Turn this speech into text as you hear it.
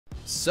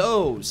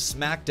So,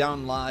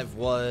 SmackDown Live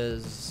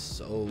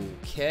was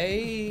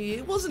okay.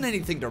 It wasn't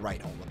anything to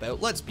write home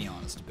about, let's be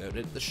honest about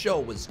it. The show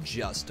was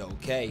just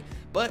okay,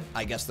 but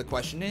I guess the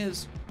question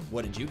is,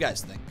 what did you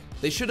guys think?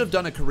 They should have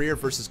done a career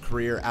versus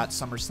career at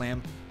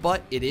SummerSlam,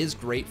 but it is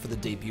great for the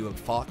debut of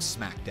Fox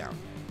SmackDown.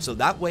 So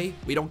that way,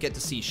 we don't get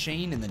to see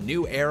Shane in the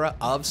new era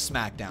of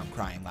SmackDown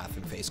crying,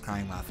 laughing face,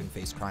 crying, laughing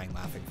face, crying,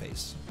 laughing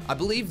face. I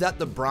believe that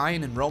the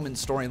Bryan and Roman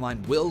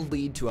storyline will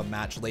lead to a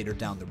match later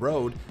down the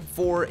road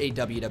for a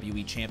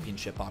WWE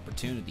Championship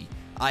opportunity.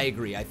 I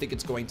agree. I think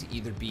it's going to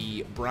either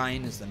be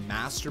Bryan as the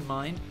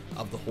mastermind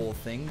of the whole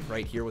thing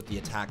right here with the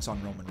attacks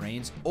on Roman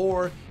Reigns,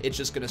 or it's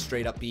just going to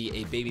straight up be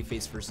a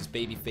babyface versus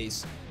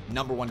babyface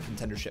 #1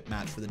 contendership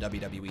match for the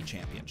WWE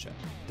Championship.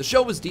 The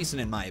show was decent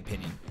in my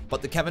opinion,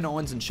 but the Kevin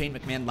Owens and Shane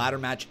McMahon ladder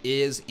match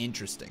is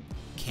interesting.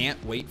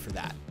 Can't wait for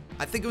that.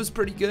 I think it was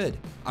pretty good.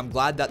 I'm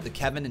glad that the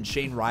Kevin and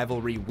Shane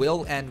rivalry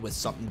will end with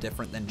something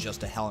different than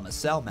just a Hell in a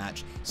Cell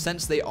match,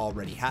 since they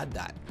already had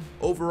that.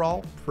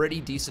 Overall, pretty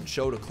decent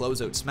show to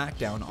close out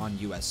SmackDown on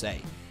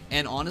USA.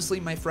 And honestly,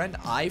 my friend,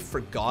 I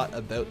forgot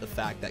about the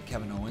fact that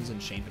Kevin Owens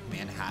and Shane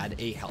McMahon had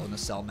a Hell in a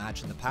Cell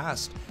match in the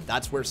past.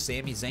 That's where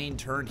Sami Zayn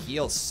turned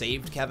heel,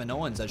 saved Kevin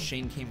Owens as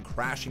Shane came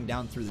crashing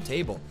down through the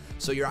table.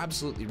 So you're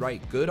absolutely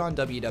right. Good on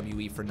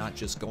WWE for not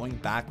just going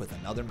back with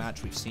another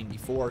match we've seen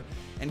before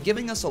and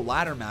giving us a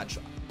ladder match,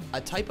 a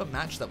type of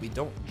match that we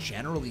don't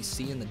generally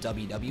see in the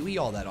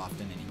WWE all that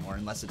often anymore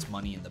unless it's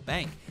Money in the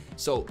Bank.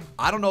 So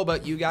I don't know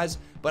about you guys,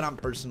 but I'm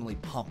personally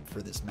pumped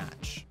for this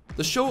match.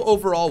 The show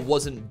overall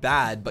wasn't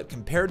bad, but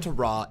compared to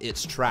Raw,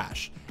 it's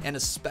trash. And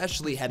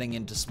especially heading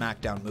into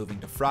SmackDown moving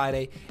to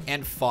Friday,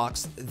 and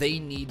Fox, they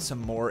need some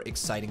more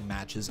exciting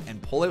matches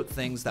and pull out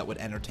things that would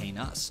entertain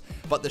us.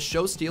 But the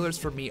show stealers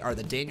for me are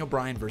the Daniel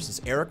Bryan versus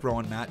Eric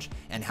Rowan match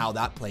and how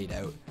that played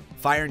out.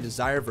 Fire and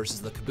Desire versus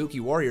the Kabuki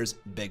Warriors,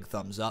 big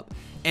thumbs up.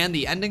 And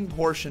the ending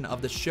portion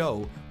of the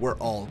show were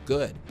all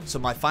good. So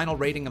my final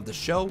rating of the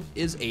show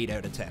is 8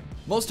 out of 10.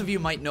 Most of you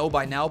might know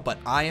by now, but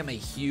I am a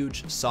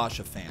huge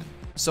Sasha fan.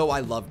 So I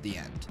loved the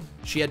end.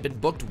 She had been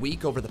booked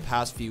weak over the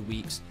past few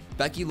weeks.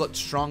 Becky looked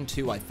strong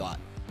too, I thought.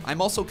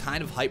 I'm also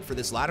kind of hyped for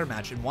this ladder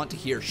match and want to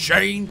hear,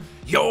 Shane,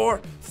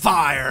 you're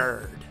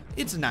fired.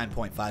 It's a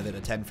 9.5 out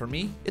of 10 for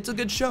me. It's a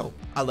good show.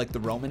 I like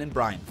the Roman and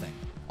Bryan thing.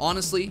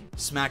 Honestly,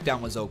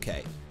 SmackDown was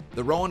okay.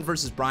 The Rowan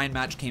versus Bryan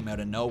match came out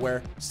of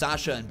nowhere.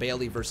 Sasha and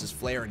Bayley versus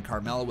Flair and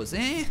Carmella was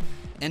and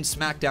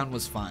SmackDown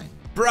was fine.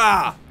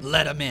 Brah,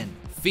 let him in.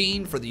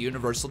 Fiend for the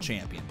Universal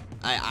Champion.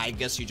 I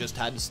guess you just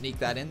had to sneak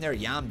that in there.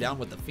 Yeah, I'm down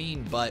with the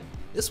Fiend, but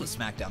this was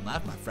SmackDown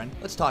Live, my friend.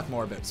 Let's talk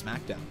more about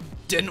SmackDown.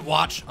 Didn't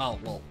watch? Oh,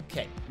 well,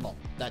 okay. Well,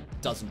 that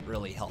doesn't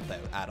really help out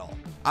at all.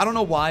 I don't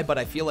know why, but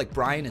I feel like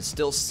Bryan is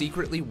still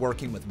secretly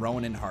working with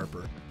Rowan and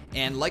Harper.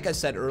 And like I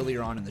said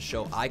earlier on in the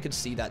show, I could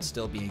see that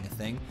still being a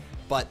thing.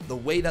 But the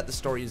way that the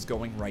story is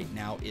going right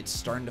now, it's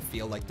starting to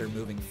feel like they're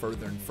moving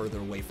further and further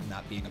away from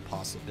that being a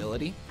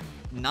possibility.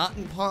 Not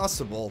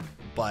impossible,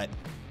 but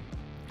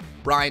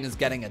Bryan is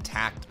getting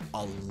attacked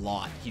a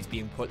lot. He's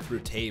being put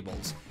through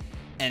tables.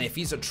 And if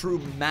he's a true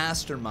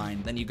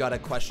mastermind, then you gotta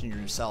question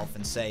yourself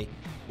and say,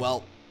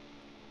 well,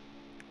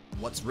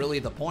 what's really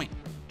the point?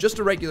 Just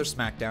a regular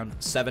SmackDown,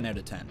 7 out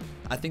of 10.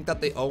 I think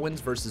that the Owens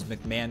versus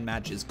McMahon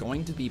match is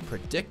going to be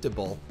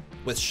predictable,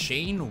 with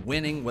Shane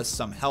winning with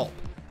some help.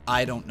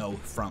 I don't know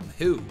from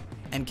who.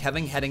 And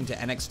Kevin heading to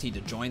NXT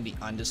to join the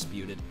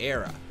Undisputed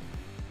Era.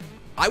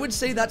 I would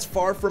say that's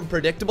far from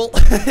predictable.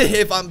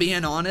 If I'm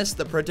being honest,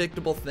 the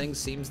predictable thing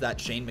seems that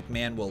Shane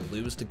McMahon will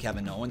lose to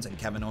Kevin Owens and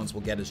Kevin Owens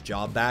will get his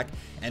job back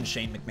and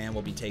Shane McMahon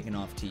will be taken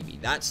off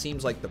TV. That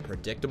seems like the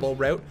predictable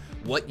route.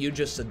 What you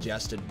just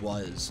suggested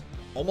was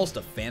almost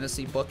a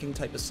fantasy booking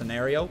type of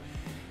scenario.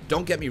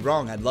 Don't get me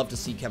wrong, I'd love to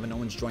see Kevin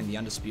Owens join the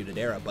Undisputed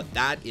Era, but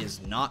that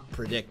is not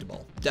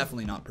predictable.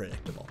 Definitely not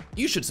predictable.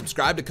 You should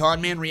subscribe to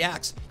Conman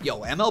Reacts. Yo,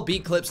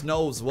 MLB Clips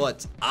knows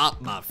what's up,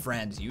 my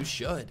friends. You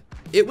should.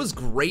 It was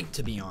great,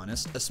 to be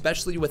honest,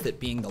 especially with it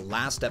being the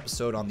last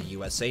episode on the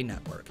USA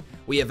Network.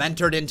 We have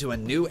entered into a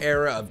new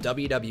era of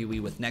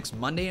WWE with next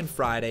Monday and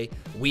Friday,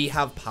 we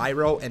have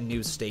Pyro and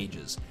new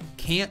stages.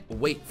 Can't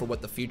wait for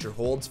what the future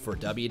holds for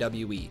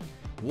WWE.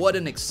 What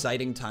an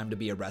exciting time to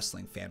be a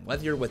wrestling fan,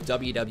 whether you're with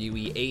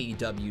WWE,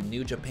 AEW,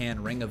 New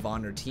Japan, Ring of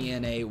Honor,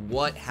 TNA,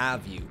 what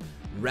have you.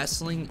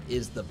 Wrestling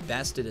is the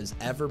best it has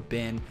ever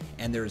been,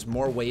 and there's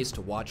more ways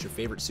to watch your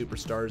favorite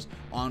superstars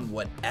on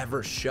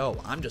whatever show.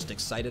 I'm just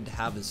excited to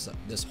have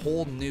this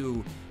whole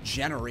new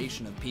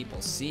generation of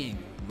people seeing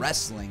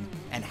wrestling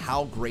and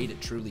how great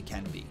it truly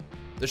can be.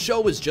 The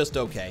show was just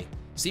okay.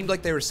 Seemed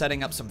like they were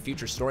setting up some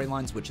future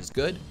storylines, which is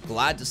good.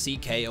 Glad to see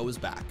KO is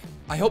back.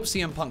 I hope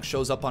CM Punk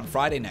shows up on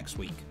Friday next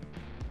week.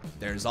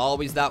 There's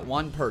always that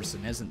one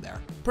person, isn't there?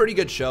 Pretty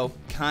good show.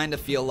 Kinda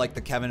feel like the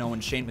Kevin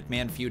Owens Shane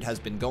McMahon feud has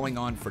been going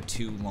on for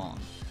too long.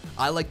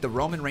 I like the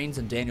Roman Reigns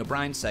and Daniel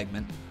Bryan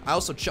segment. I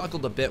also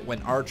chuckled a bit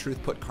when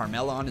R-Truth put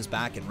Carmella on his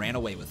back and ran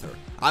away with her.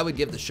 I would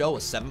give the show a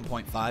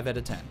 7.5 out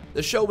of 10.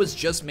 The show was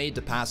just made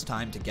to pass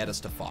time to get us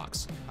to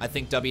Fox. I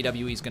think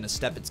WWE is going to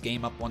step its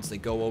game up once they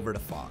go over to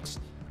Fox.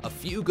 A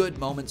few good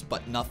moments,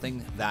 but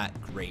nothing that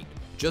great.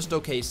 Just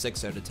okay,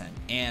 6 out of 10.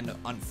 And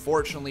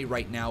unfortunately,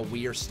 right now,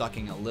 we are stuck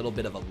in a little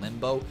bit of a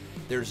limbo.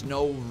 There's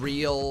no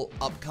real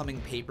upcoming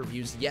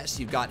pay-per-views. Yes,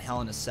 you've got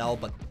Hell in a Cell,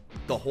 but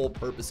the whole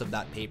purpose of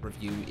that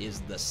pay-per-view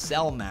is the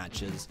cell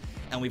matches,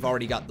 and we've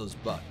already got those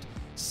booked.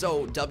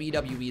 So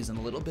WWE is in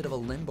a little bit of a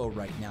limbo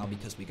right now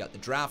because we got the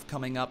draft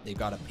coming up, they've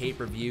got a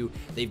pay-per-view,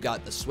 they've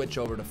got the switch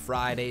over to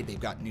Friday, they've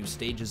got new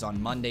stages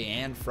on Monday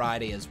and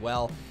Friday as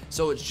well.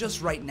 So it's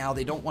just right now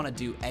they don't want to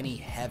do any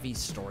heavy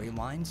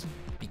storylines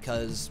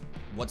because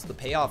what's the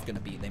payoff going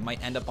to be? They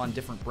might end up on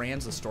different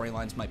brands, the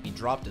storylines might be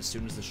dropped as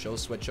soon as the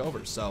shows switch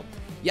over. So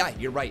yeah,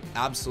 you're right,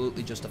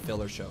 absolutely just a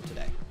filler show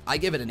today. I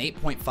give it an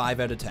 8.5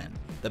 out of 10.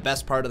 The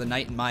best part of the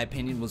night, in my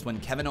opinion, was when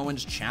Kevin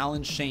Owens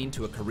challenged Shane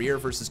to a career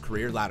versus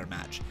career ladder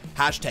match.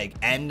 Hashtag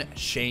end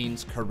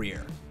Shane's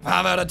career.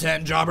 5 out of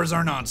 10, jobbers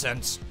are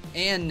nonsense.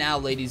 And now,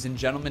 ladies and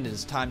gentlemen, it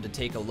is time to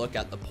take a look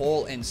at the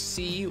poll and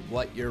see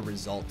what your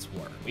results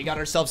were. We got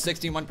ourselves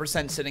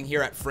 61% sitting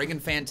here at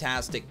friggin'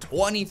 fantastic,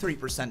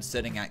 23%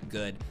 sitting at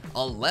good,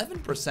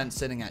 11%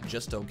 sitting at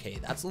just okay.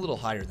 That's a little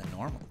higher than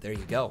normal. There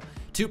you go.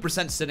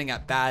 2% sitting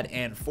at bad,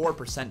 and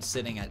 4%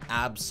 sitting at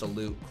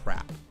absolute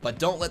crap. But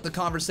don't let the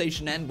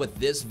conversation end with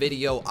this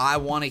video. I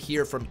want to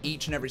hear from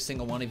each and every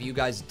single one of you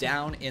guys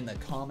down in the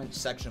comment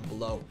section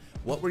below.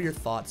 What were your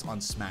thoughts on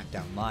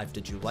SmackDown Live?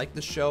 Did you like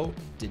the show?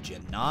 Did you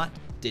not?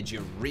 Did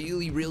you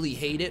really, really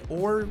hate it?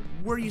 Or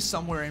were you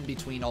somewhere in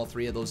between all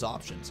three of those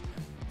options?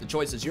 The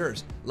choice is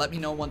yours. Let me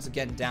know once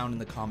again down in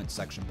the comment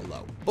section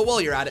below. But while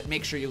you're at it,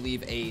 make sure you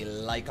leave a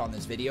like on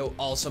this video,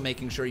 also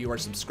making sure you are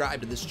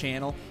subscribed to this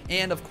channel,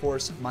 and of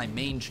course my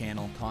main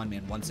channel,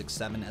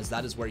 Conman167, as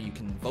that is where you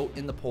can vote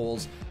in the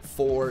polls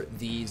for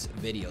these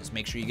videos.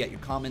 Make sure you get your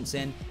comments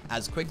in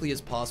as quickly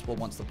as possible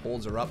once the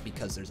polls are up,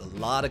 because there's a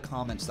lot of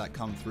comments that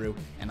come through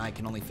and I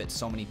can only fit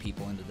so many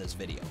people into this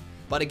video.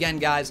 But again,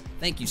 guys,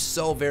 thank you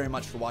so very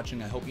much for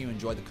watching. I hope you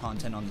enjoy the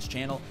content on this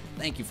channel.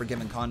 Thank you for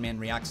giving Conman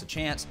Reacts a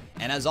chance.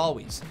 And as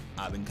always,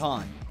 I've been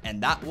Con,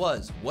 and that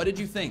was What Did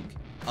You Think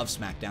of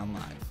SmackDown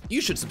Live? You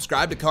should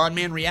subscribe to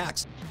Conman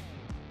Reacts.